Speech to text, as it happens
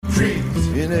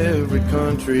in every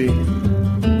country.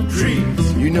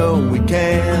 Trees, you know we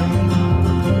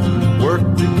can work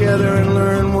together and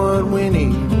learn what we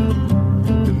need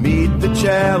to meet the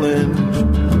challenge.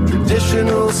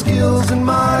 Traditional skills and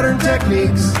modern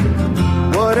techniques.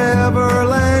 Whatever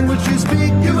language you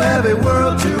speak, you have a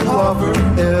world to offer.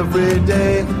 Every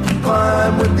day,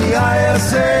 climb with the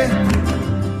ISA.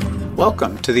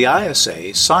 Welcome to the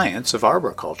ISA Science of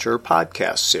Arboriculture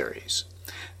podcast series.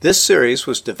 This series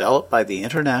was developed by the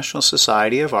International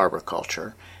Society of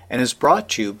Arboriculture and is brought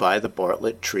to you by the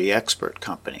Bartlett Tree Expert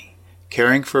Company,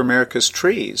 caring for America's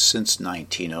trees since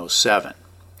 1907.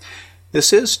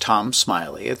 This is Tom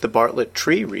Smiley at the Bartlett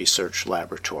Tree Research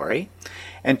Laboratory,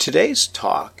 and today's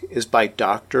talk is by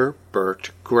Dr.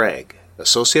 Bert Cregg,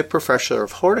 Associate Professor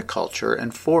of Horticulture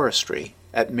and Forestry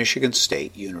at Michigan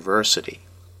State University.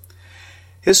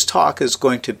 His talk is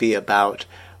going to be about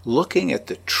looking at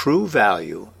the true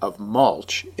value of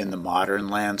mulch in the modern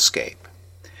landscape.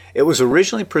 It was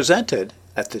originally presented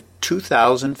at the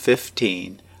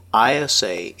 2015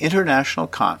 ISA International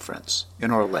Conference in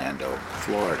Orlando,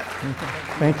 Florida.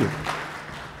 Thank you.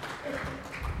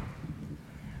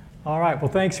 All right,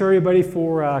 well, thanks everybody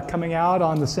for coming out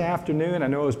on this afternoon. I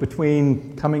know it was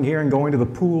between coming here and going to the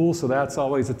pool, so that's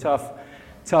always a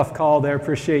tough call there.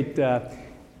 Appreciate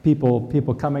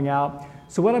people coming out.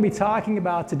 So what I'll be talking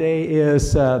about today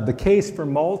is the case for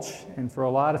mulch, and for a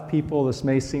lot of people this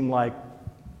may seem like,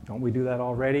 don't we do that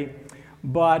already?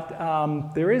 But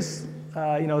there is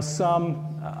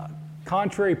some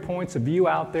contrary points of view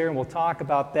out there, and we'll talk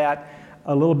about that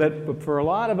a little bit. But for a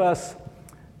lot of us,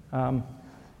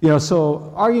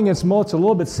 so arguing against mulch a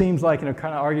little bit seems like kind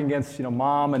of arguing against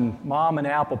mom and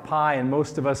apple pie, and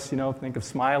most of us think of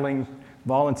smiling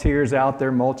volunteers out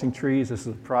there mulching trees. This is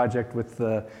a project with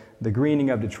the greening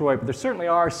of Detroit, but there certainly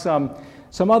are some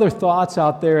other thoughts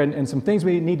out there and some things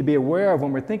we need to be aware of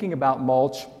when we're thinking about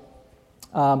mulch.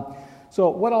 So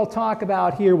what I'll talk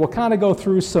about here, we'll kind of go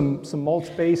through some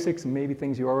mulch basics and maybe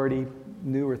things you already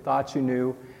knew or thought you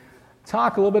knew.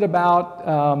 Talk a little bit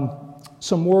about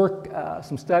some work,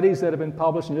 some studies that have been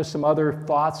published, and just some other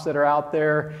thoughts that are out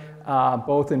there,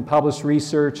 both in published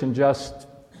research and just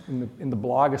in the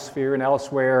blogosphere and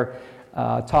elsewhere,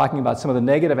 talking about some of the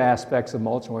negative aspects of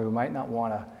mulch and why we might not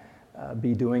want to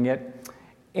be doing it.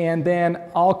 And then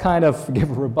I'll kind of give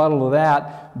a rebuttal to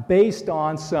that based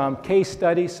on some case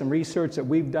studies, some research that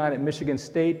we've done at Michigan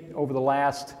State over the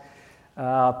last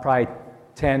probably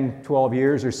 10, 12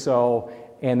 years or so,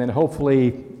 and then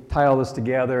hopefully tie all this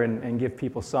together and give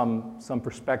people some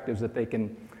perspectives that they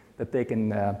can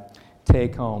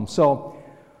take home. So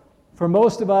for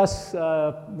most of us,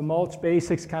 the mulch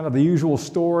basics, kind of the usual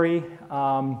story,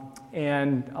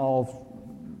 and I'll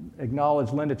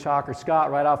acknowledge Linda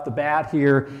Chalker-Scott right off the bat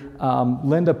here.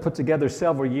 Linda put together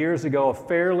several years ago a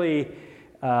fairly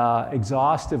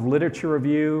exhaustive literature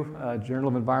review, Journal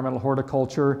of Environmental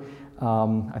Horticulture.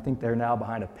 I think they're now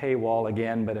behind a paywall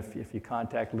again, but if you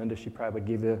contact Linda, she probably would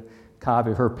give you a copy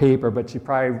of her paper, but she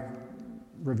probably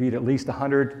reviewed at least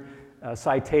 100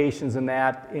 citations in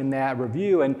that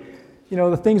review. And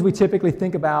the things we typically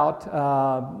think about,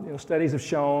 studies have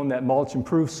shown that mulch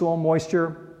improves soil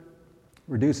moisture,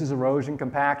 reduces erosion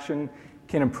compaction,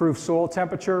 can improve soil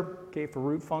temperature, for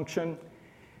root function,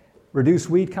 reduce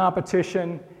weed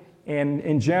competition, and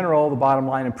in general, the bottom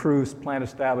line, improves plant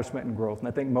establishment and growth. And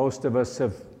I think most of us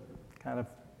have kind of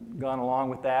gone along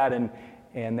with that, and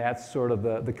that's sort of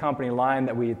the company line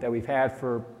that we've had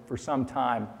for some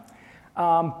time.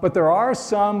 But there are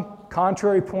some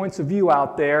contrary points of view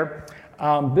out there.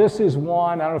 This is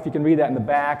one, I don't know if you can read that in the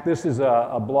back. This is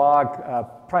a blog,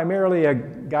 primarily a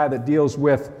guy that deals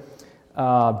with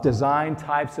design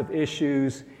types of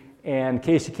issues. And in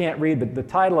case you can't read, the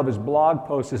title of his blog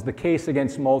post is The Case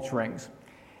Against Mulch Rings.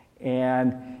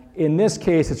 And in this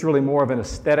case, it's really more of an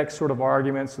aesthetic sort of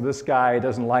argument. So this guy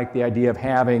doesn't like the idea of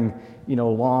having,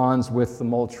 lawns with the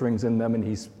mulch rings in them, and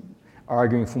he's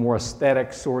arguing for more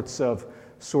aesthetic sorts of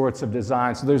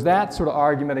design. So there's that sort of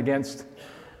argument against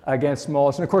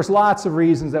mulch, and of course, lots of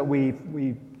reasons that we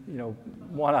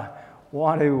want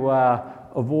to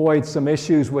avoid some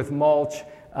issues with mulch.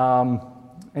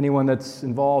 Anyone that's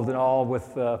involved at all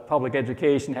with public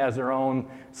education has their own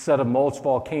set of mulch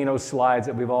volcano slides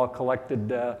that we've all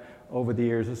collected over the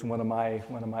years. This is one of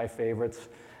my favorites.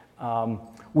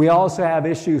 We also have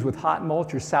issues with hot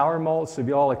mulch or sour mulch. So if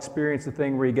you all experience the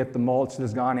thing where you get the mulch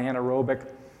that's gone anaerobic,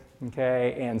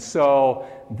 okay, and so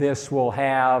this will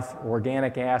have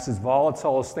organic acids,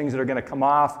 volatiles, things that are going to come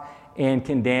off and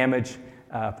can damage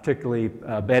particularly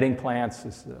bedding plants.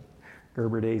 This is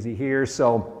Gerber daisy here.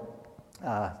 So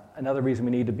another reason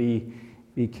we need to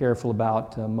be be careful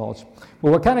about mulch.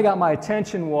 Well, what kind of got my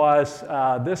attention was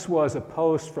this was a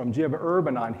post from Jim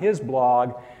Urban on his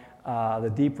blog,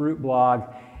 the Deep Root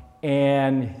blog,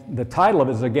 and the title of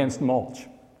it is Against Mulch.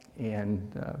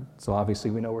 And so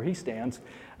obviously we know where he stands.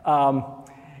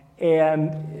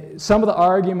 And some of the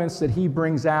arguments that he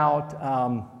brings out,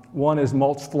 one is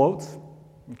mulch floats.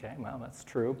 Okay, well, that's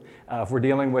true. If we're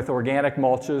dealing with organic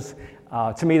mulches,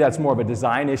 to me that's more of a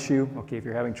design issue. Okay, if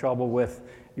you're having trouble with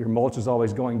your mulch is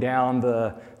always going down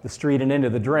the street and into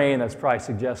the drain, that's probably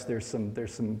suggests there's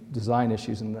some design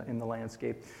issues in the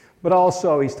landscape. But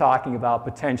also he's talking about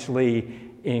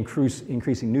potentially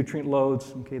increasing nutrient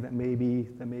loads. Okay, that may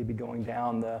be going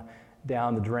down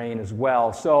the drain as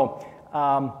well. So.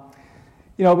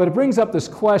 But it brings up this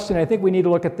question. I think we need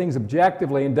to look at things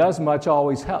objectively. And does mulch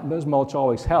always help?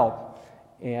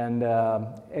 And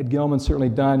Ed Gilman's certainly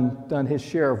done his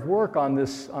share of work on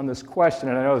this question.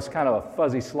 And I know it's kind of a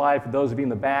fuzzy slide for those of you in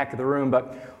the back of the room.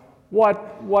 But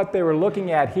what they were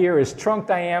looking at here is trunk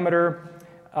diameter.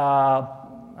 I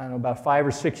don't know, about 5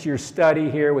 or 6 year study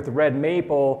here with the red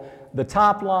maple. The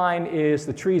top line is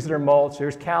the trees that are mulched.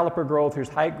 Here's caliper growth. Here's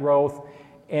height growth,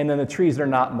 and then the trees that are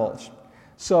not mulched.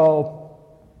 So.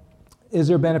 Is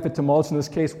there benefit to mulch in this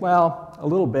case? Well, a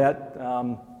little bit.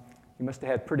 He must have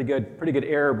had pretty good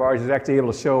error bars. He's actually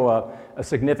able to show a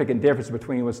significant difference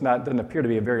between what's doesn't appear to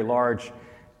be a very large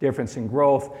difference in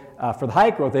growth. For the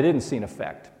height growth, they didn't see an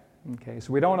effect. Okay,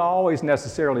 so we don't always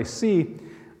necessarily see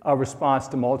a response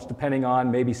to mulch depending on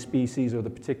maybe species or the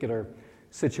particular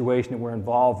situation that we're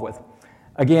involved with.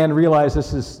 Again, realize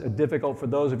this is difficult for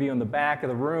those of you in the back of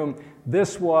the room.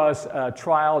 This was a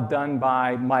trial done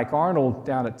by Mike Arnold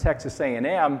down at Texas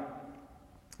A&M,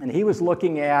 and he was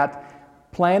looking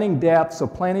at planting depth, so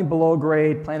planting below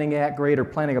grade, planting at grade, or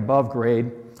planting above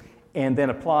grade, and then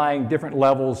applying different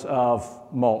levels of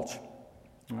mulch.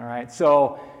 All right,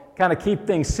 so kind of keep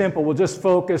things simple. We'll just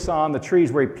focus on the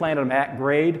trees where he planted them at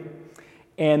grade,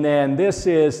 and then this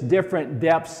is different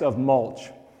depths of mulch.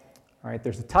 All right,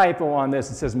 there's a typo on this.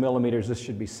 It says millimeters. This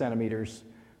should be centimeters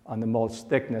on the mulch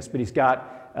thickness. But he's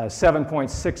got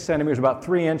 7.6 centimeters, about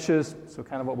 3 inches, so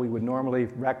kind of what we would normally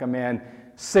recommend,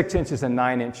 6 inches and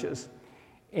 9 inches.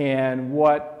 And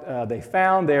what they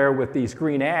found there with these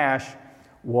green ash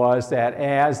was that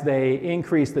as they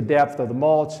increased the depth of the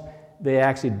mulch, they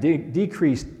actually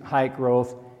decreased height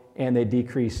growth and they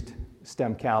decreased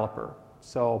stem caliper.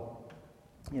 So,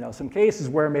 some cases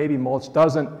where maybe mulch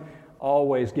doesn't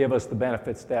always give us the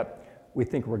benefits that we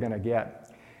think we're going to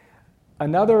get.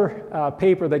 Another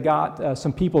paper that got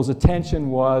some people's attention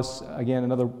was, again,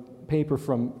 another paper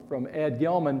from Ed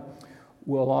Gilman,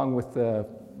 along with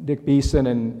Dick Beeson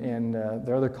and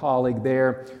their other colleague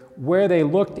there, where they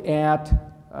looked at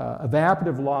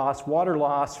evaporative loss, water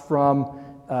loss from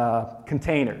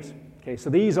containers. Okay,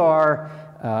 so these are,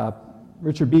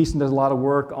 Richard Beeson does a lot of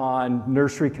work on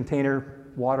nursery container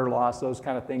water loss, those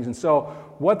kind of things. And so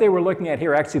what they were looking at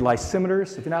here are actually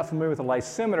lysimeters. If you're not familiar with a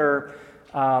lysimeter,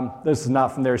 this is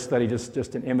not from their study,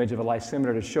 just an image of a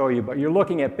lysimeter to show you, but you're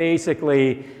looking at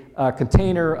basically a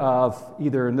container of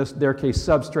either, in their case,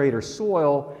 substrate or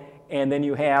soil, and then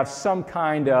you have some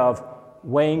kind of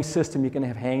weighing system. You can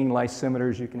have hanging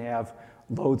lysimeters, you can have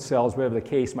load cells, whatever the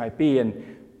case might be,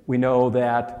 and we know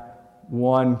that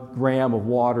 1 gram of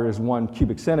water is 1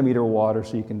 cubic centimeter of water,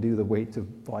 so you can do the weight to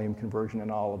volume conversion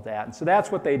and all of that. And so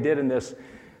that's what they did in this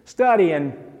study,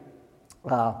 and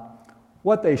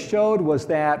what they showed was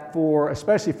that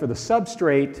especially for the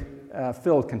substrate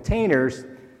filled containers,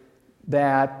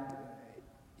 that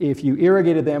if you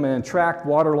irrigated them and then tracked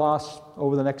water loss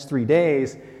over the next 3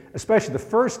 days, especially the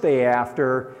first day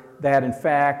after, that in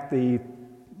fact the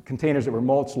containers that were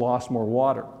mulched lost more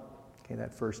water. Okay,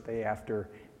 that first day after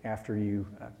you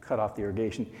cut off the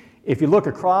irrigation. If you look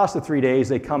across the 3 days,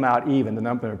 they come out even. The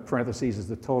number in parentheses is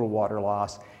the total water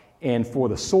loss. And for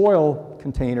the soil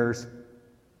containers,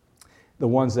 the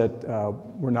ones that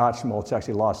were not mulched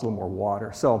actually lost a little more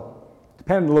water. So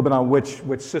depending a little bit on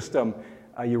which system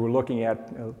you were looking at,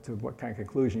 to what kind of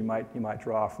conclusion you might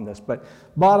draw from this. But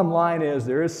bottom line is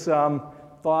there is some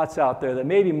thoughts out there that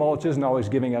maybe mulch isn't always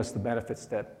giving us the benefits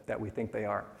that we think they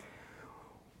are.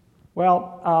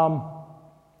 Well,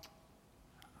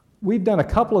 we've done a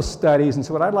couple of studies, and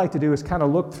so what I'd like to do is kind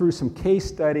of look through some case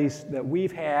studies that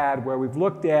we've had where we've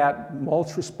looked at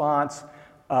mulch response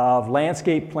of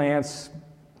landscape plants,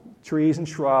 trees and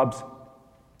shrubs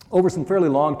over some fairly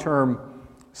long-term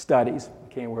studies,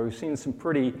 okay, where we've seen some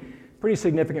pretty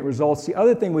significant results. The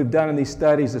other thing we've done in these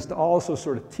studies is to also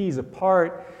sort of tease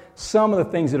apart some of the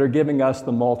things that are giving us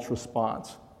the mulch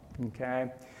response,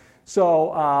 okay?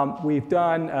 So we've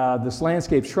done this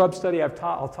landscape shrub study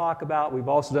I'll talk about. We've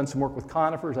also done some work with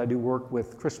conifers. I do work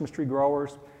with Christmas tree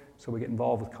growers, so we get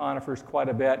involved with conifers quite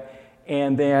a bit.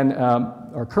 And then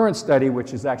our current study,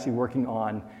 which is actually working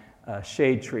on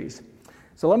shade trees.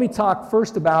 So let me talk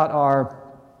first about our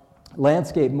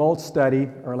landscape mulch study,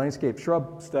 or landscape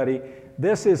shrub study.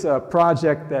 This is a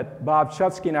project that Bob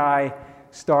Schutsky and I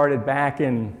started back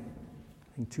in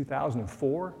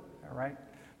 2004, all right?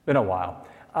 Been a while.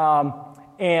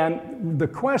 And the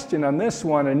question on this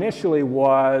one initially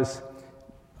was,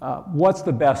 what's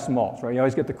the best mulch, right? You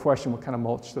always get the question, what kind of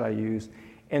mulch should I use?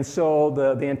 And so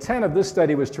the intent of this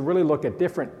study was to really look at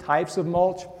different types of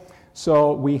mulch.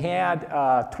 So we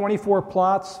had 24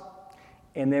 plots,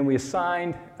 and then we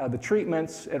assigned the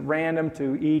treatments at random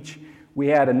to each. We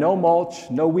had a no mulch,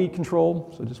 no weed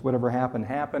control, so just whatever happened,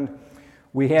 happened.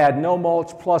 We had no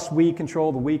mulch plus weed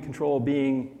control, the weed control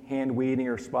being hand weeding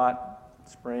or spot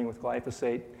spraying with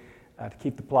glyphosate to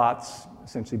keep the plots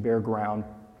essentially bare ground.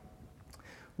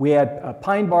 We had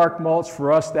pine bark mulch.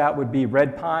 For us, that would be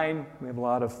red pine. We have a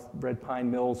lot of red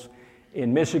pine mills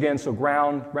in Michigan, so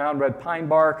ground red pine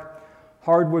bark.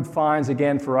 Hardwood fines,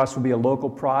 again, for us would be a local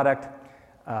product.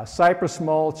 Cypress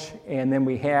mulch, and then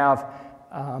we have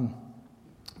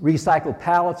recycled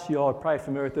pallets. You all are probably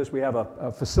familiar with this. We have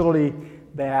a facility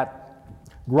that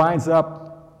grinds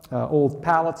up old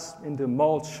pallets into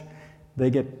mulch. They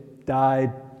get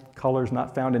dyed, colors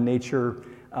not found in nature.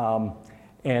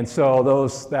 And so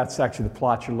that's actually the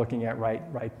plot you're looking at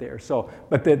right there. So,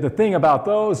 but the thing about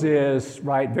those is,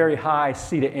 right, very high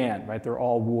C to N, right? They're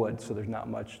all wood, so there's not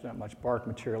much bark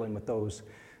material in with those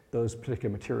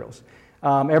particular materials.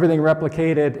 Everything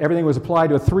replicated, everything was applied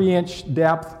to a 3-inch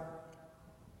depth.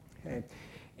 Okay.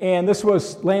 And this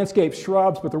was landscape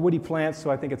shrubs, but they're woody plants,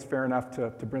 so I think it's fair enough to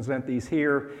present these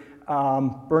here.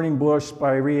 Burning bush,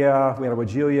 spirea, we had a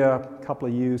weigela, a couple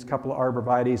of yews, a couple of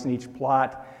arborvitaes in each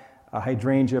plot,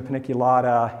 hydrangea,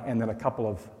 paniculata, and then a couple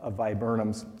of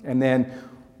viburnums. And then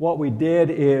what we did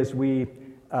is we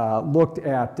looked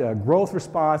at growth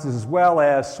responses as well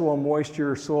as soil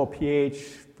moisture, soil pH,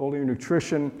 foliar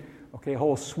nutrition, okay, a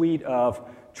whole suite of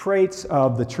traits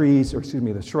of the trees, or excuse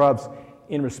me, the shrubs,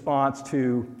 in response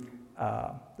to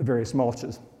the various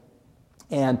mulches.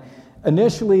 And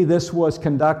initially, this was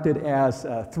conducted as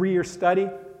a 3-year study.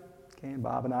 Okay, and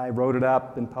Bob and I wrote it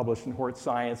up and published in Hort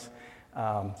Science.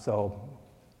 So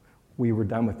we were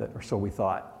done with it, or so we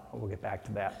thought. We'll get back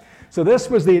to that. So this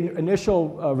was the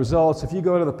initial results. If you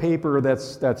go to the paper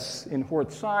that's in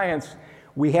Hort Science,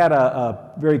 we had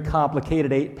a very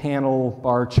complicated 8-panel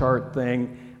bar chart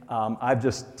thing. I've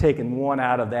just taken one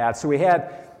out of that. So we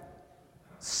had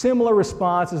similar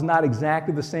responses, not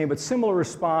exactly the same, but similar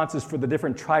responses for the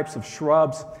different types of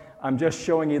shrubs. I'm just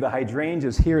showing you the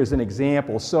hydrangeas here as an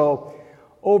example. So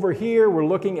over here, we're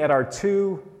looking at our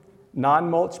 2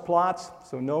 non-mulch plots.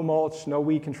 So no mulch, no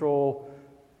weed control,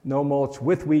 no mulch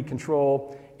with weed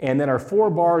control. And then our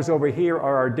 4 bars over here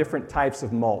are our different types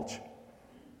of mulch.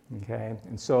 Okay,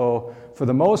 and so for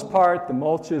the most part, the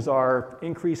mulches are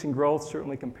increasing growth,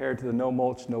 certainly compared to the no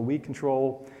mulch, no weed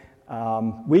control.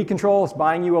 Weed control is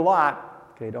buying you a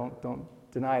lot. Okay, don't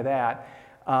deny that.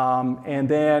 And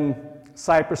then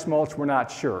cypress mulch, we're not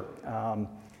sure.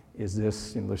 Is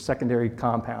this, there's secondary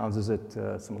compounds? Is it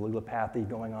some allelopathy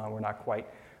going on? We're not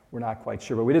quite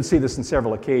sure. But we did see this in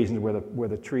several occasions where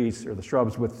the trees or the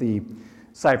shrubs with the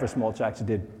cypress mulch actually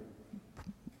did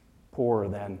poorer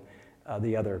than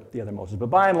the other mulches. But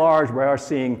by and large, we are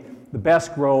seeing the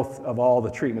best growth of all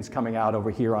the treatments coming out over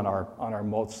here on our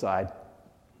mulch side.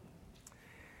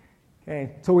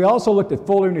 Okay, so we also looked at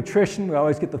foliar nutrition. We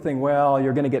always get the thing, well,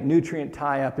 you're going to get nutrient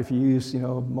tie-up if you use,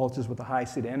 mulches with a high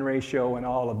C to N ratio and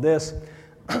all of this.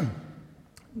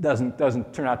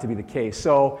 Doesn't turn out to be the case.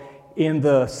 So in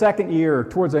the second year,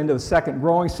 towards the end of the second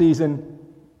growing season,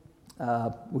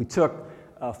 we took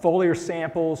foliar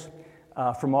samples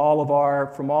from all of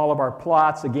our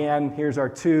plots. Again, here's our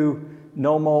 2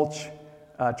 no mulch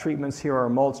treatments. Here are our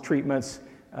mulch treatments.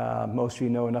 Most of you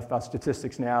know enough about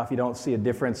statistics now. If you don't see a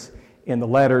difference in the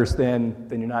letters, then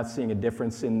you're not seeing a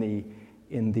difference in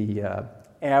the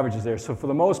averages there. So for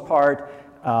the most part,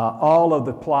 all of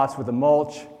the plots with the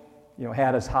mulch,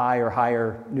 had as high or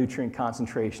higher nutrient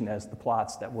concentration as the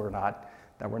plots that were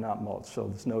not mulched. So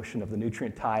this notion of the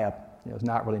nutrient tie-up, is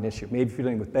not really an issue. Maybe if you're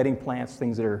dealing with bedding plants,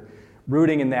 things that are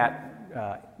rooting in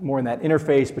that more in that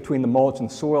interface between the mulch and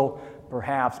the soil,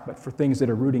 perhaps. But for things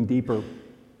that are rooting deeper,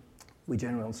 we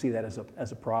generally don't see that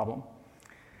as a problem.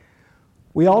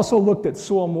 We also looked at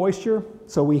soil moisture.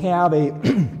 So we have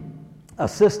a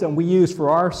system we use for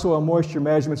our soil moisture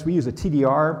measurements. We use a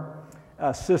TDR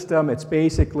system. It's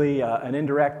basically an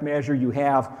indirect measure. You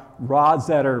have rods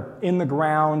that are in the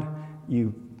ground.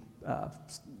 The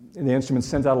instrument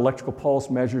sends out electrical pulse,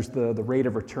 measures the rate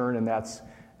of return, and that's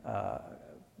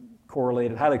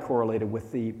highly correlated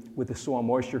with the soil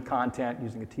moisture content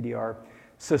using a TDR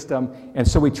system. And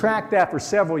so we tracked that for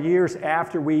several years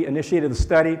after we initiated the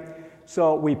study.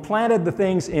 So we planted the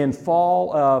things in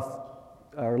fall of,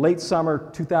 or late summer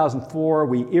 2004.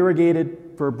 We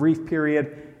irrigated for a brief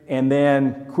period and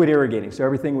then quit irrigating. So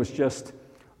everything was just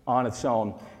on its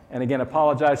own. And again,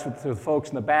 apologize to the folks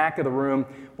in the back of the room.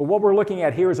 But what we're looking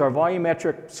at here is our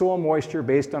volumetric soil moisture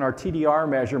based on our TDR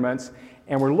measurements.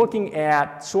 And we're looking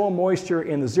at soil moisture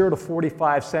in the 0 to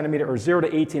 45 centimeter or 0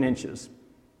 to 18 inches,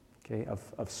 okay,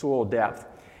 of soil depth.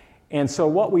 And so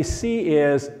what we see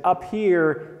is up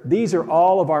here, these are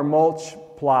all of our mulch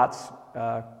plots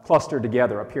clustered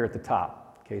together up here at the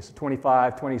top. Okay, so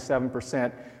 25,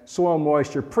 27% soil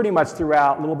moisture pretty much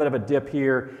throughout, a little bit of a dip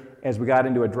here as we got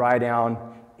into a dry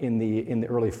down in the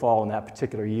early fall in that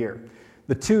particular year.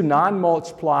 The two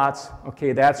non-mulch plots,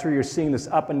 okay, that's where you're seeing this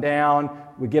up and down.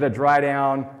 We get a dry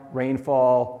down,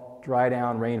 rainfall, dry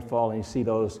down, rainfall, and you see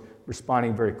those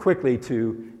responding very quickly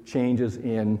to changes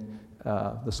in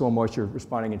the soil moisture,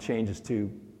 responding in changes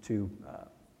to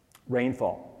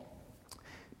rainfall.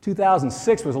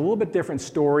 2006 was a little bit different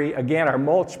story. Again, our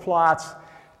mulch plots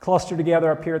clustered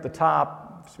together up here at the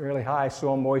top, fairly high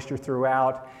soil moisture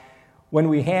throughout. When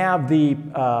we have the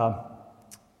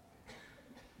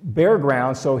bare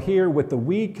ground, so here with the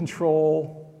weed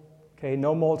control, okay,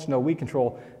 no mulch, no weed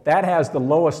control, that has the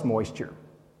lowest moisture,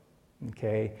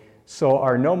 okay? So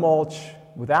our no mulch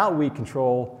without weed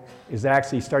control is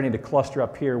actually starting to cluster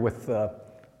up here with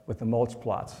the mulch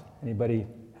plots. Anybody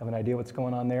have an idea what's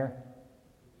going on there?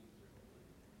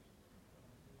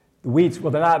 The weeds,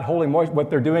 well, they're not holding moisture.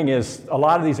 What they're doing is, a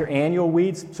lot of these are annual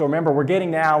weeds. So remember, we're getting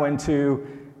now into,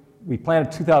 we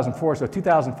planted 2004, so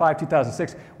 2005,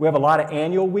 2006, we have a lot of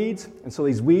annual weeds. And so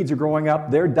these weeds are growing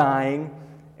up, they're dying,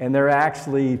 and they're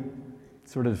actually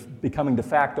sort of becoming de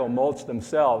facto mulch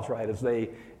themselves, right, as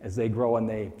they grow and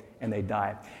they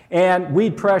die. And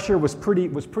weed pressure was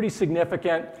pretty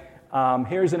significant.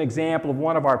 Here's an example of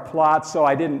one of our plots. So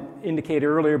I didn't indicate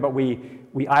earlier, but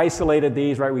we isolated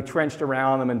these, right? We trenched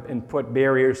around them and put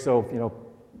barriers so, you know,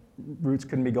 roots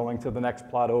couldn't be going to the next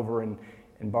plot over and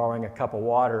borrowing a cup of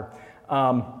water.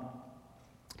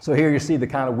 So here you see the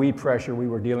kind of weed pressure we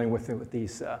were dealing with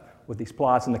these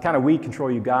plots and the kind of weed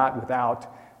control you got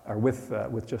without or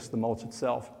with just the mulch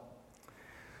itself.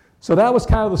 So that was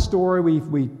kind of the story.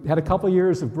 We had a couple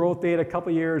years of growth data, a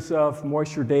couple years of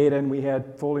moisture data, and we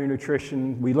had foliar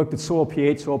nutrition. We looked at soil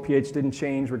pH. Soil pH didn't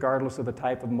change regardless of the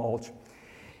type of mulch.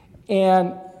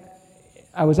 And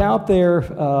I was out there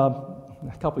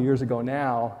a couple years ago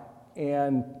now,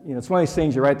 and you know, it's one of these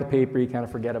things, you write the paper, you kind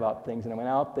of forget about things, and I went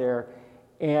out there,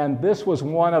 and this was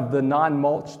one of the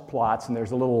non-mulched plots, and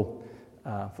there's a little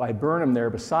viburnum there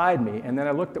beside me, and then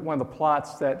I looked at one of the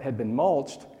plots that had been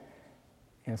mulched,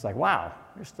 and it's like, wow,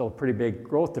 there's still a pretty big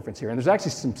growth difference here. And there's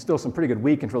actually still some pretty good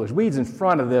weed control. There's weeds in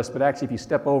front of this, but actually if you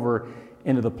step over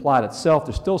into the plot itself,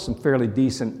 there's still some fairly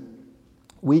decent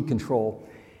weed control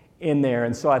in there.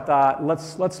 And so I thought,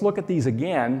 let's look at these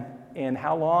again, and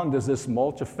how long does this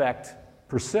mulch effect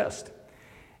persist?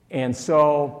 And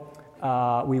so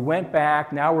we went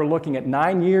back. Now we're looking at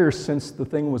 9 years since the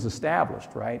thing was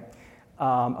established, right?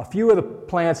 A few of the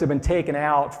plants have been taken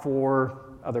out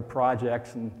for other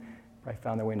projects, and probably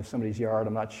found their way into somebody's yard,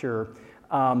 I'm not sure.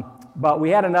 But we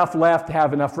had enough left to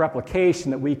have enough replication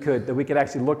that we could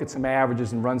actually look at some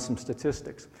averages and run some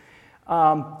statistics.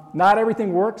 Not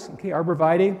everything works. Okay,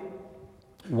 arborvitae,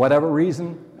 whatever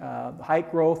reason, the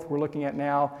height growth we're looking at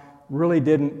now really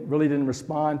didn't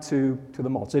respond to the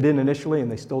mulch. They didn't initially,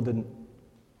 and they still didn't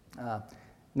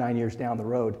 9 years down the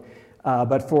road.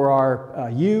 But for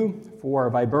our yew, for our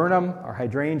viburnum, our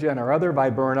hydrangea, and our other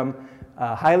viburnum,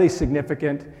 highly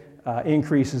significant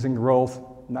increases in growth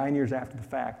 9 years after the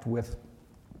fact with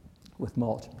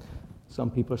mulch. Some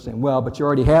people are saying, well, but you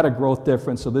already had a growth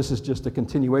difference, so this is just a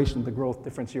continuation of the growth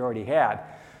difference you already had.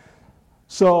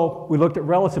 So we looked at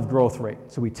relative growth rate.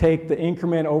 So we take the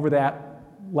increment over that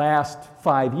last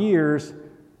 5 years,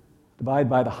 divide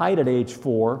by the height at age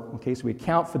 4. Okay, so we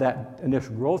account for that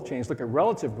initial growth change, look at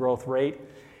relative growth rate,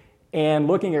 and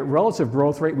looking at relative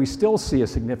growth rate, we still see a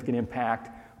significant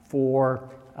impact for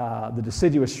the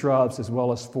deciduous shrubs as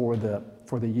well as for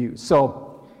the yews.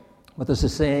 So what this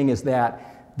is saying is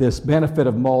that this benefit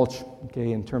of mulch,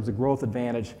 okay, in terms of growth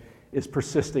advantage, is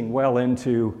persisting well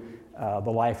into the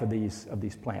life of these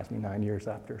plants. I mean, 9 years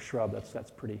after a shrub,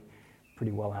 that's pretty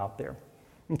well out there.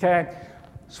 Okay,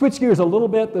 Switch gears a little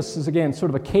bit. This is, again, sort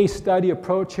of a case study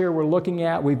approach here we're looking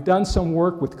at. We've done some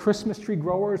work with Christmas tree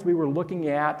growers. We were looking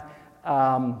at,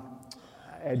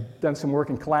 I'd done some work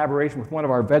in collaboration with one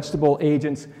of our vegetable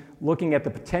agents, looking at the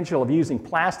potential of using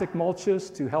plastic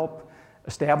mulches to help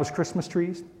establish Christmas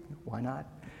trees. Why not?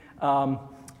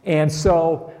 And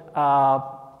so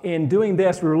in doing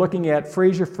this, we were looking at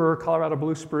Fraser fir, Colorado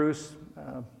blue spruce,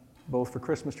 both for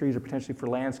Christmas trees or potentially for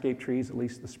landscape trees, at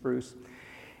least the spruce.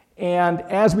 And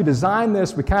as we designed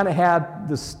this, we kind of had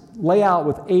this layout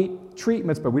with 8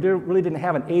 treatments, but we really didn't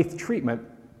have an 8th treatment.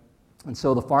 And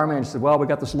so the farm manager said, well, we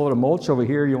got this load of mulch over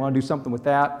here. You want to do something with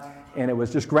that? And it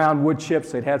was just ground wood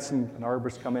chips. They'd had an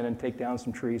arborist come in and take down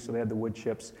some trees, so they had the wood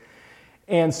chips.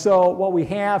 And so what we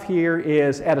have here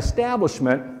is at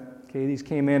establishment, okay, these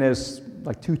came in as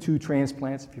like 2-2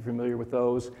 transplants, if you're familiar with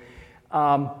those.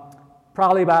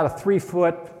 Probably about a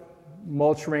 3-foot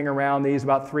mulch ring around these,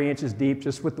 about 3 inches deep,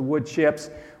 just with the wood chips.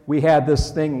 We had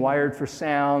this thing wired for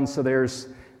sound, so there's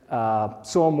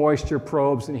soil moisture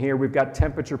probes in here. We've got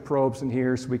temperature probes in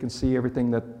here, so we can see everything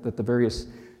that the various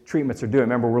treatments are doing.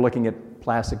 Remember, we're looking at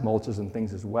plastic mulches and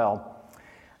things as well.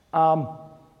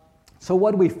 So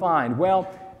what do we find?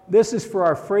 Well, this is for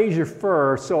our Fraser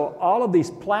fir. So all of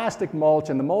these plastic mulch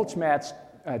and the mulch mats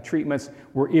treatments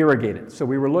were irrigated. So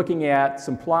we were looking at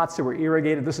some plots that were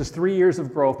irrigated. This is 3 years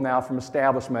of growth now from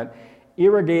establishment,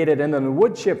 irrigated, and then the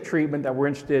wood chip treatment that we're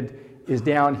interested is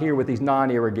down here with these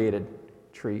non-irrigated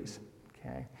trees.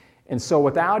 Okay? And so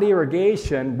without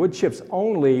irrigation, wood chips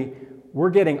only, we're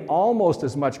getting almost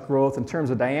as much growth in terms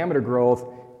of diameter growth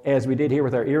as we did here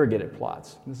with our irrigated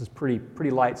plots. This is pretty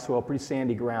light soil, pretty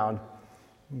sandy ground.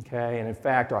 Okay? And in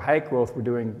fact, our height growth we're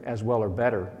doing as well or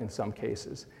better in some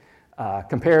cases.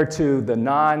 Compared to the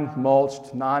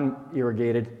non-mulched,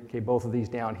 non-irrigated, okay, both of these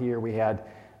down here, we had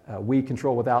weed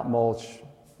control without mulch,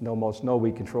 no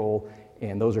weed control,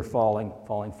 and those are falling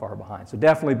far behind. So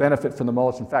definitely benefit from the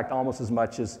mulch, in fact, almost as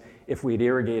much as if we'd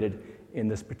irrigated in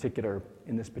this particular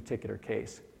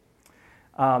case.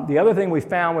 The other thing we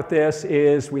found with this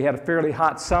is we had a fairly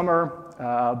hot summer,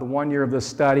 the 1 year of this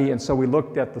study, and so we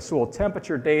looked at the soil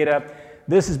temperature data.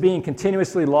 This is being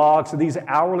continuously logged, so these are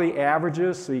hourly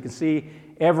averages, so you can see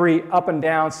every up and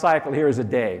down cycle here is a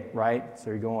day, right?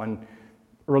 So you're going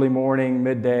early morning,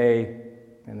 midday,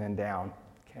 and then down,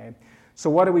 okay? So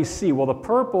what do we see? Well, the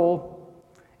purple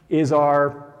is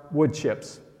our wood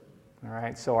chips, all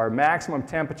right? So our maximum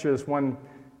temperature this one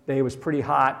day was pretty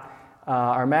hot.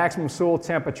 Our maximum soil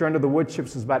temperature under the wood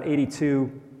chips was about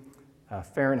 82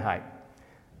 Fahrenheit.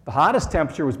 The hottest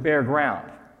temperature was bare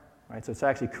ground. Right, so it's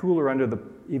actually cooler under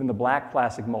even the black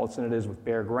plastic mulch than it is with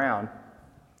bare ground.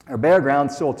 Our bare ground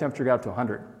soil temperature got up to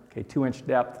 100, okay, 2-inch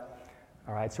depth.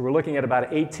 All right, so we're looking at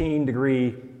about an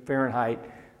 18-degree Fahrenheit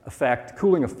effect,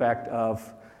 cooling effect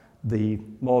of the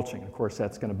mulching. Of course,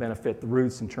 that's going to benefit the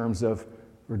roots in terms of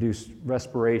reduced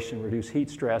respiration, reduced heat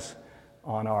stress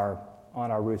on our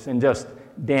roots, and just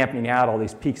dampening out all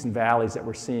these peaks and valleys that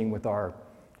we're seeing with our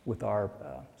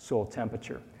soil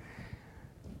temperature.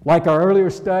 Like our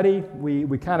earlier study,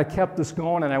 we kind of kept this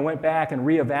going, and I went back and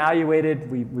reevaluated.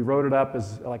 We wrote it up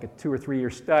as like a 2 or 3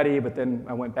 year study, but then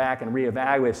I went back and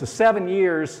reevaluated. So 7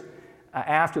 years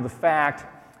after the fact,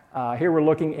 here we're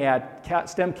looking at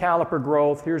stem caliper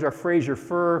growth. Here's our Fraser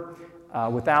fir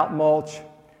without mulch,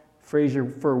 Fraser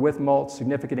fir with mulch,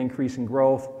 significant increase in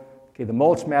growth. Okay, the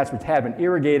mulch mats which had been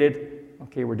irrigated,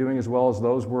 okay, we're doing as well as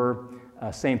those were.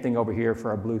 Same thing over here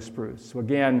for our blue spruce. So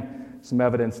again, some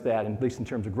evidence that, at least in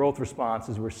terms of growth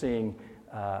responses, we're seeing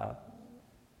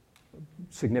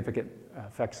significant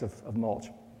effects of mulch.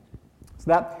 So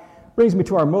that brings me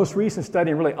to our most recent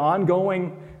study and really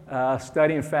ongoing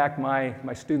study. In fact, my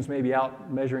students may be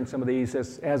out measuring some of these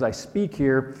as I speak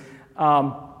here.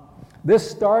 This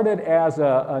started as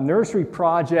a nursery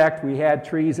project. We had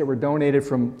trees that were donated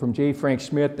from J. Frank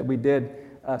Schmidt that we did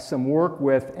some work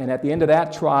with, and at the end of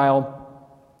that trial,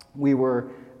 we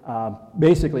were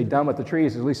basically done with the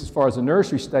trees, at least as far as the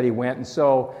nursery study went, and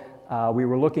so we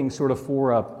were looking sort of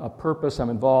for a purpose. I'm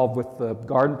involved with the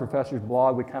Garden Professor's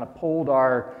blog. We kind of polled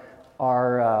our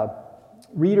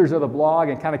readers of the blog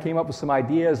and kind of came up with some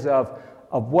ideas of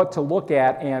what to look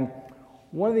at, and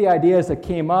one of the ideas that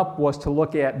came up was to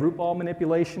look at root ball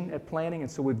manipulation at planting,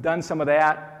 and so we've done some of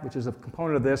that, which is a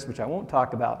component of this, which I won't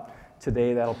talk about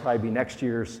today. That'll probably be next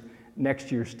year's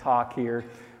talk here.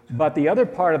 But the other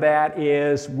part of that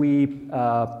is when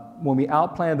we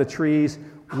outplanted the trees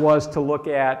was to look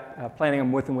at planting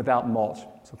them with and without mulch.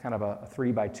 So kind of a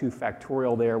 3x2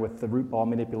 factorial there with the root ball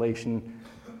manipulation,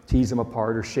 tease them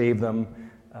apart or shave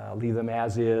them, leave them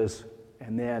as is,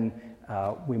 and then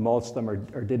we mulched them or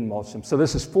didn't mulch them. So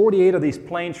this is 48 of these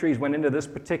plane trees went into this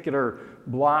particular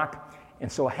block.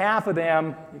 And so half of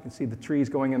them, you can see the trees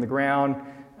going in the ground.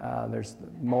 There's the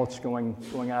mulch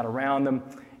going out around them.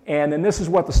 And then this is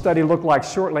what the study looked like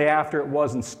shortly after it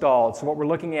was installed. So what we're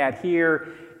looking at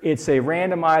here, it's a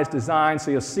randomized design.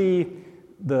 So you'll see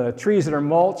the trees that are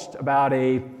mulched, about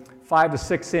a 5 to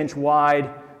 6 inch wide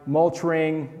mulch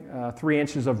ring, 3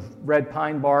 inches of red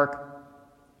pine bark.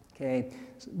 Okay,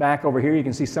 so back over here you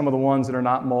can see some of the ones that are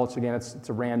not mulched. Again, it's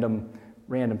a random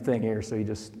thing here, so you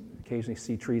just occasionally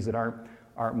see trees that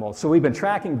aren't mulched. So we've been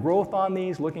tracking growth on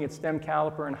these, looking at stem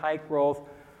caliper and height growth.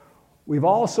 We've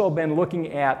also been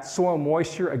looking at soil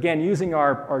moisture, again, using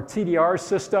our TDR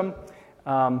system.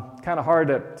 Kind of hard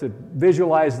to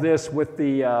visualize this with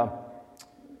the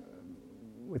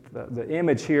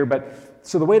image here, but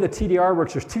so the way the TDR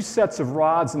works, there's 2 sets of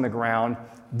rods in the ground.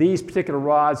 These particular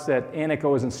rods that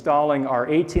Aneco is installing are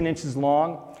 18 inches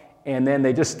long, and then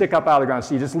they just stick up out of the ground.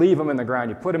 So you just leave them in the ground.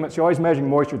 You put them, so you're always measuring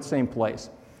moisture at the same place.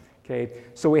 Okay,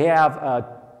 so we have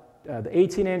the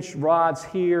 18-inch rods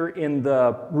here in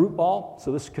the root ball.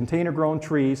 So this is container-grown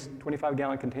trees,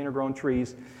 25-gallon container-grown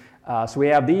trees. So we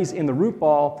have these in the root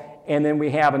ball, and then we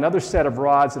have another set of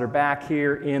rods that are back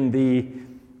here in the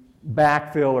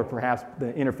backfill, or perhaps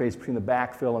the interface between the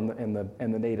backfill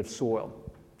and the native soil.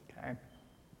 Okay.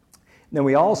 Then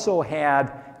we also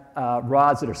had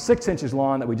rods that are 6 inches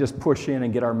long that we just push in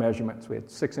and get our measurements. We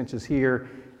had 6 inches here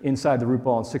inside the root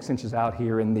ball and 6 inches out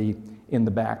here in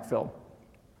the backfill.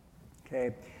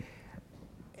 Okay.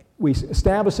 We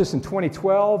established this in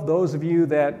 2012. Those of you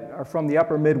that are from the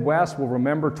upper Midwest will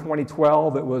remember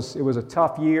 2012. It was a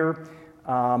tough year.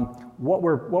 What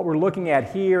we're looking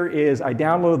at here is I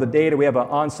downloaded the data. We have an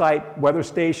on-site weather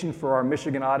station for our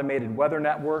Michigan Automated Weather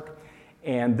Network,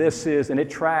 and it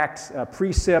tracks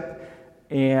precip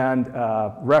and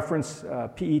reference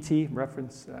PET,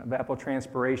 reference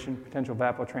evapotranspiration, potential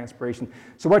evapotranspiration.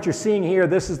 So what you're seeing here,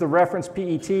 this is the reference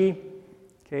PET.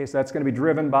 Okay, so that's going to be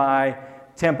driven by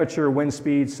temperature, wind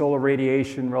speed, solar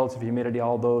radiation, relative humidity,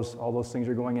 all those things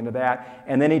are going into that.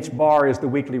 And then each bar is the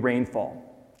weekly rainfall.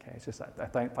 Okay, it's just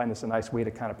I find this a nice way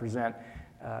to kind of present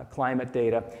climate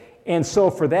data. And so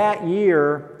for that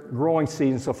year, growing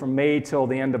season, so from May till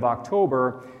the end of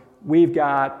October, we've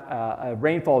got a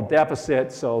rainfall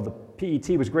deficit. So the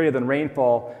PET was greater than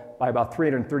rainfall by about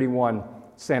 331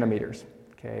 centimeters.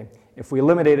 Okay. If we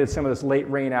eliminated some of this late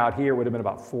rain out here, it would have been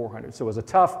about 400. So it was a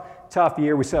tough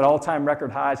year. We set all-time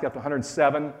record highs, got up to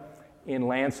 107 in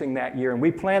Lansing that year. And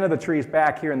we planted the trees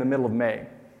back here in the middle of May.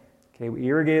 Okay, we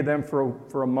irrigated them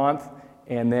for a month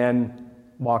and then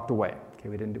walked away. Okay,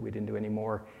 we didn't do any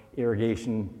more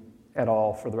irrigation at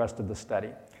all for the rest of the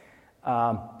study.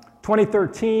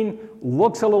 2013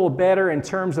 looks a little better in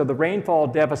terms of the rainfall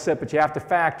deficit, but you have to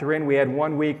factor in we had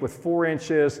 1 week with 4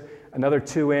 inches, another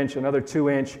 2 inch, another 2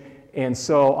 inch. And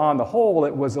so on the whole,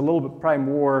 it was a little bit probably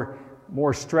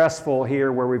more stressful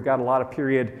here, where we've got a lot of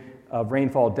period of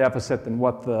rainfall deficit than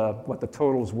what the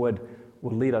totals would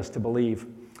lead us to believe.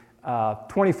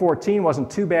 2014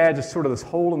 wasn't too bad, just sort of this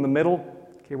hole in the middle,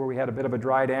 okay, where we had a bit of a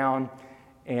dry down.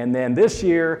 And then this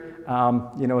year,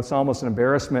 it's almost an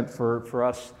embarrassment for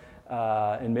us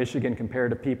in Michigan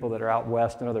compared to people that are out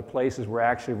west and other places. We're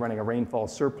actually running a rainfall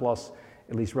surplus,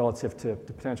 at least relative to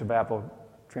potential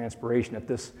evapotranspiration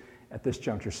at this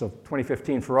juncture. So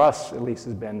 2015 for us at least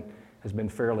has been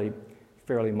fairly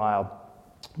mild.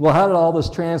 Well, how did all this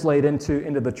translate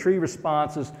into the tree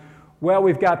responses? Well,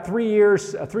 we've got 3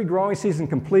 years, 3 growing seasons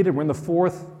completed. We're in the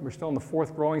 4th. We're still in the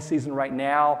 4th growing season right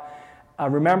now.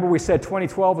 Remember, we said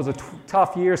 2012 was a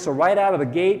tough year, so right out of the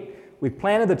gate, we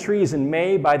planted the trees in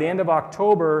May. By the end of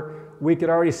October, we could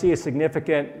already see a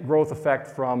significant growth effect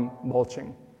from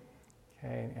mulching.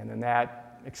 Okay, and then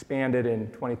that expanded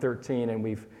in 2013, and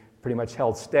we've pretty much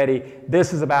held steady.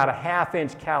 This is about a ½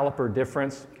 inch caliper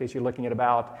difference, in case you're looking at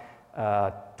about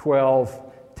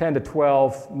 10 to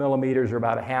 12 millimeters, or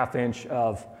about a ½ inch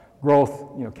of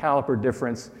growth, caliper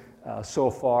difference so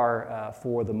far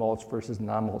for the mulch versus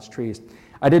non-mulch trees.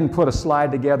 I didn't put a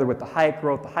slide together with the height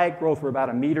growth. The height growth, we're about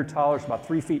 1 meter taller, it's about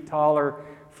 3 feet taller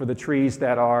for the trees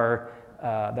that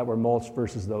were mulched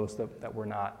versus those that were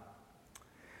not.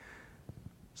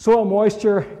 Soil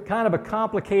moisture, kind of a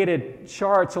complicated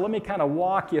chart, so let me kind of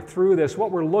walk you through this.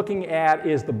 What we're looking at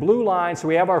is the blue line. So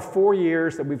we have our 4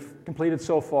 years that we've completed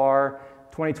so far,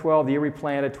 2012, the year we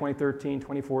planted, 2013,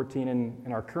 2014,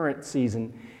 and our current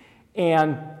season.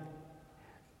 And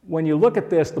when you look at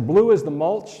this, the blue is the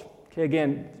mulch. Okay,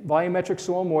 again, volumetric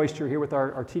soil moisture here with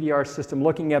our TDR system,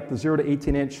 looking at the 0 to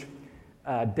 18 inch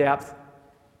depth.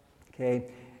 Okay,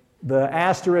 the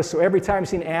asterisk, so every time you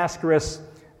see an asterisk,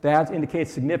 that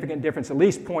indicates significant difference, at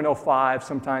least 0.05,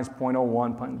 sometimes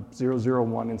 0.01,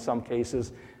 0.001 in some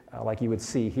cases, like you would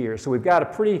see here. So we've got a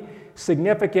pretty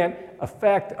significant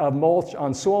effect of mulch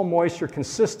on soil moisture,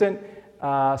 consistent,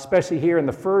 especially here in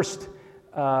the first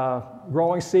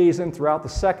growing season, throughout the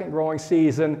second growing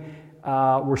season.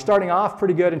 We're starting off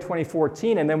pretty good in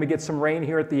 2014, and then we get some rain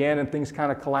here at the end, and things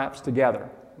kind of collapse together.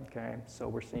 Okay, so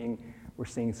we're seeing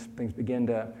things begin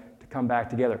to come back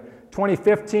together.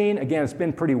 2015, again, it's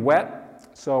been pretty wet,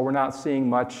 so we're not seeing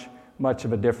much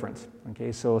of a difference.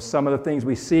 Okay, so some of the things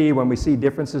we see when we see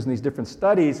differences in these different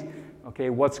studies, okay,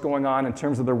 what's going on in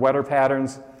terms of their weather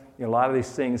patterns, a lot of these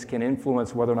things can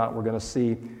influence whether or not we're going to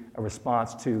see a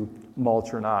response to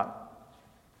mulch or not.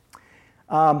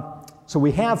 So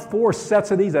we have 4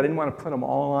 sets of these. I didn't want to put them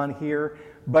all on here,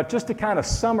 but just to kind of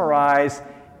summarize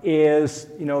is,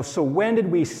 so when did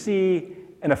we see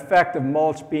an effect of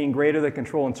mulch being greater than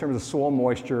control in terms of soil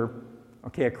moisture,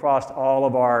 okay, across all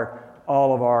of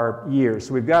our years?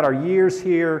 So we've got our years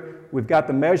here, we've got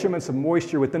the measurements of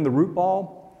moisture within the root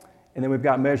ball, and then we've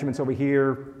got measurements over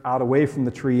here out away from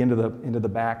the tree into the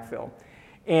backfill.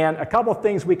 And a couple of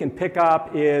things we can pick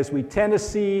up is we tend to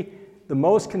see the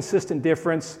most consistent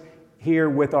difference here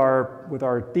with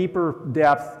our deeper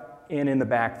depth and in the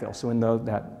backfill. So in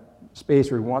that space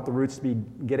where we want the roots to be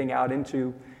getting out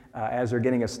into as they're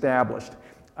getting established.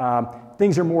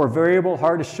 Things are more variable,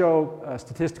 hard to show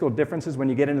statistical differences when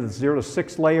you get into the 0 to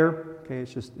 6 layer. Okay,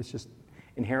 it's just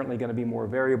inherently going to be more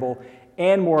variable,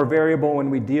 and more variable when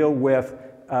we deal with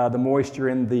the moisture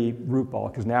in the root ball,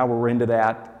 because now we're into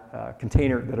that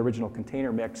that original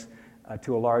container mix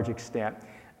to a large extent.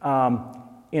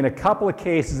 In a couple of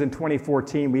cases in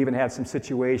 2014, we even had some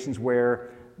situations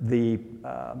where the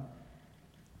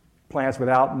plants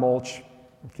without mulch,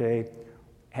 okay,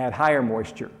 had higher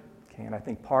moisture. Okay, and I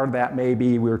think part of that may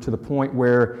be we're to the point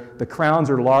where the crowns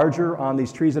are larger on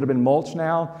these trees that have been mulched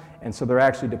now, and so they're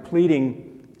actually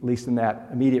depleting, at least in that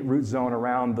immediate root zone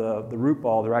around the root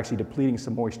ball, they're actually depleting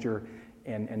some moisture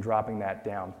and dropping that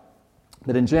down.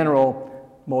 But in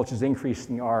general, mulch is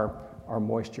increasing our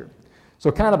moisture.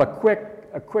 So kind of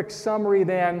a quick summary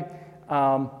then.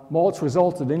 Mulch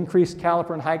results in increased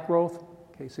caliper and height growth,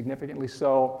 okay, significantly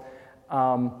so.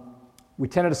 We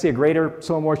tended to see a greater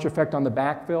soil moisture effect on the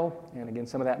backfill, and again,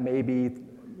 some of that may be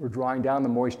we're drawing down the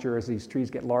moisture as these trees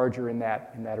get larger in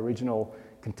that original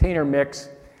container mix.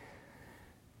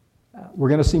 We're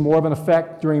going to see more of an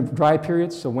effect during dry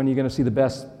periods, so when you're going to see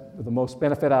the most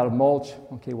benefit out of mulch,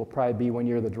 okay, will probably be when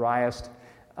you're the driest.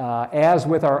 As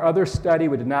with our other study,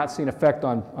 we did not see an effect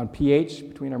on pH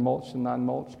between our mulched and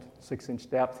non-mulched, 6-inch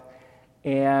depth.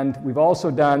 And we've also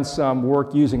done some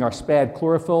work using our SPAD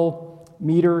chlorophyll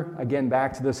meter, again,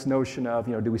 back to this notion of,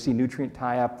 do we see nutrient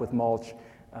tie-up with mulch?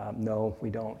 No,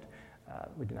 we don't.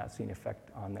 We do not see an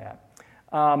effect on that.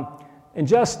 And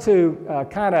just to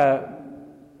kind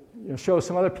of show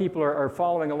some other people are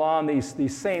following along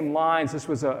these same lines, this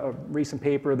was a recent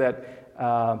paper that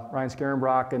Ryan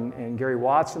Scarenbrock and Gary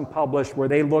Watson published, where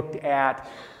they looked at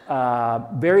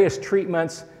various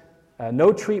treatments,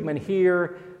 no treatment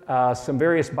here, some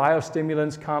various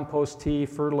biostimulants, compost tea,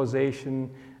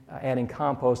 fertilization, adding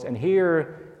compost, and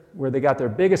here, where they got their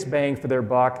biggest bang for their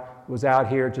buck, was out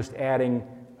here just adding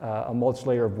a mulch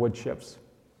layer of wood chips.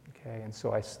 Okay, and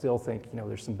so I still think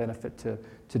there's some benefit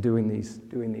to doing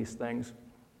these things.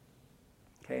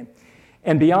 Okay,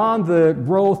 and beyond the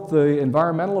growth, the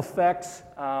environmental effects,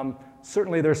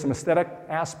 certainly there's some aesthetic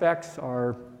aspects.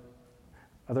 Our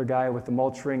other guy with the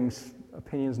mulch rings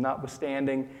opinions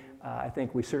notwithstanding, I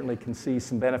think we certainly can see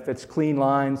some benefits, clean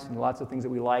lines, and lots of things that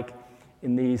we like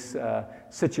in these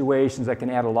situations that can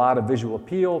add a lot of visual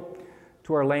appeal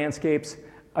to our landscapes.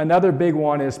 Another big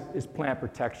one is plant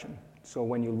protection. So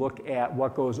when you look at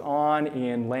what goes on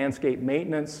in landscape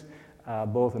maintenance,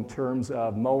 both in terms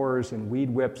of mowers and weed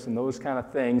whips and those kind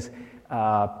of things,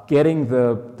 getting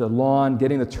the lawn,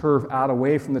 getting the turf out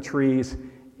away from the trees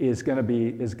is going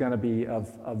to be of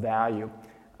value.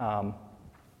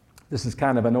 This is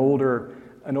kind of an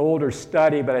older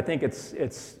study, but I think it's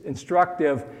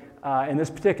instructive. In this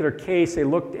particular case, they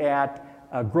looked at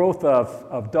growth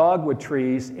of dogwood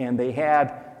trees, and they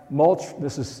had mulch.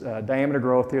 This is diameter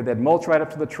growth here. They had mulch right up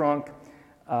to the trunk,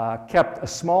 kept a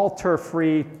small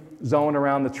turf-free zone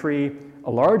around the tree,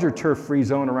 a larger turf-free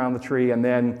zone around the tree, and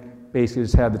then basically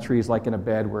just had the trees like in a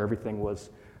bed where everything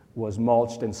was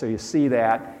mulched. And so you see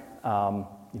that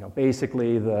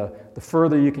basically the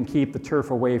further you can keep the turf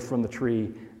away from the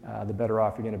tree, the better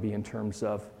off you're going to be in terms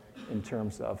of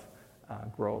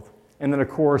growth. And then, of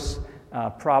course,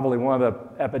 probably one of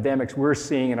the epidemics we're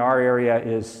seeing in our area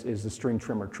is the string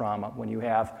trimmer trauma. When you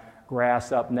have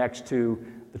grass up next to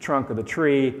the trunk of the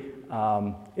tree,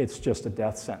 it's just a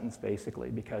death sentence basically,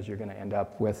 because you're going to end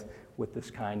up with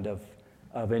this kind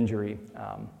of injury.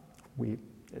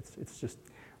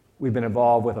 We've been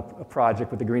involved with a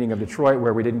project with the Greening of Detroit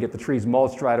where we didn't get the trees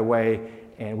mulched right away,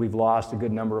 and we've lost a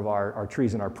good number of our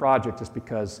trees in our project just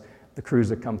because the crews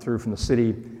that come through from the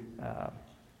city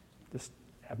just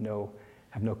have no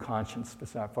conscience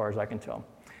as far as I can tell.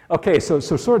 Okay, so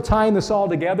sort of tying this all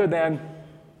together then,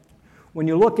 when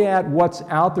you look at what's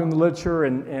out there in the literature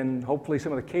and hopefully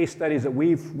some of the case studies that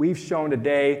we've shown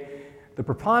today, the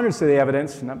preponderance of the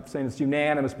evidence, and I'm saying it's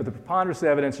unanimous, but the preponderance of the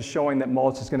evidence is showing that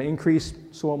mulch is going to increase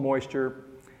soil moisture,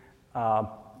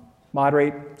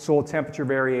 moderate soil temperature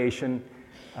variation,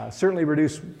 certainly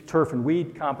reduce turf and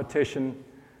weed competition,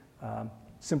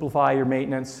 simplify your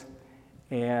maintenance,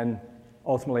 and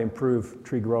ultimately improve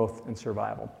tree growth and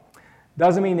survival.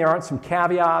 Doesn't mean there aren't some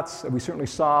caveats. We certainly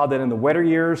saw that in the wetter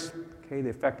years, the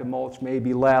effect of mulch may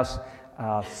be less.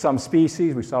 Some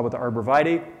species, we saw with the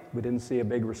arborvitae, we didn't see a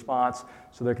big response,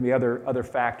 so there can be other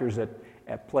factors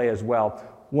at play as well.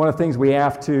 One of the things we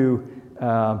have to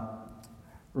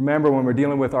remember when we're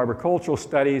dealing with arboricultural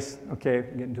studies, okay,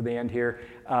 getting to the end here,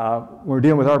 when we're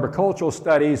dealing with arboricultural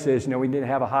studies is, we need to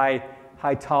have a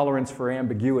high tolerance for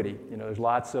ambiguity. There's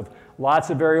lots of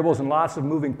variables and lots of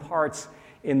moving parts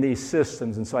in these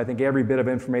systems, and so I think every bit of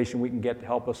information we can get to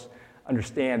help us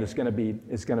understand is going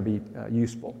to be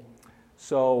useful.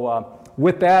 So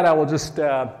with that, I will just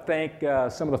thank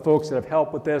some of the folks that have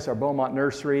helped with this, our Beaumont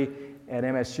Nursery at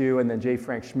MSU, and then J.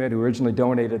 Frank Schmidt, who originally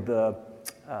donated the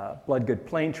Bloodgood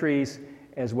plane trees,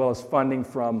 as well as funding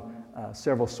from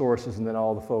several sources, and then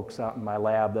all the folks out in my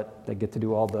lab that get to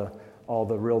do all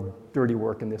the real dirty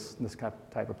work in this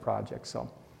type of project. So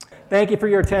thank you for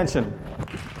your attention.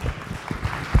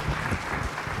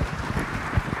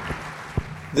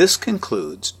 This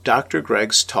concludes Dr.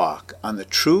 Gregg's talk on the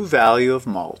true value of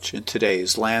mulch in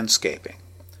today's landscaping.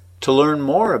 To learn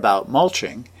more about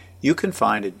mulching, you can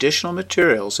find additional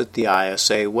materials at the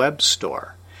ISA web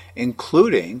store,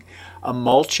 including a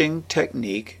mulching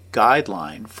technique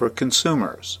guideline for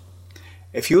consumers.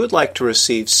 If you would like to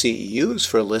receive CEUs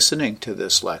for listening to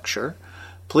this lecture,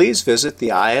 please visit the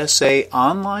ISA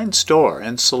online store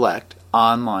and select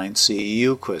Online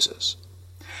CEU Quizzes.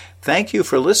 Thank you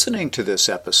for listening to this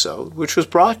episode, which was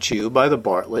brought to you by the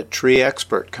Bartlett Tree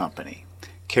Expert Company,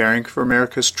 caring for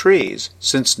America's trees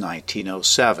since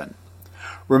 1907.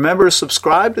 Remember to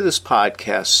subscribe to this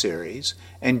podcast series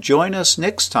and join us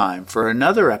next time for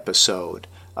another episode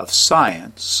of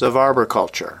Science of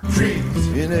Arboriculture. Trees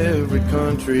in every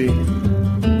country,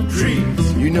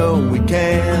 trees, we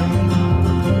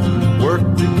can work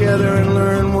together and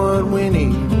learn what we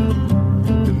need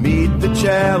to meet the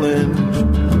challenge.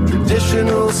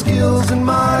 Traditional skills and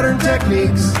modern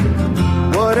techniques.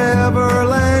 Whatever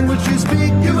language you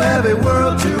speak, you have a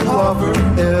world to offer.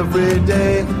 Every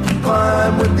day,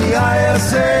 climb with the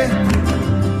ISA.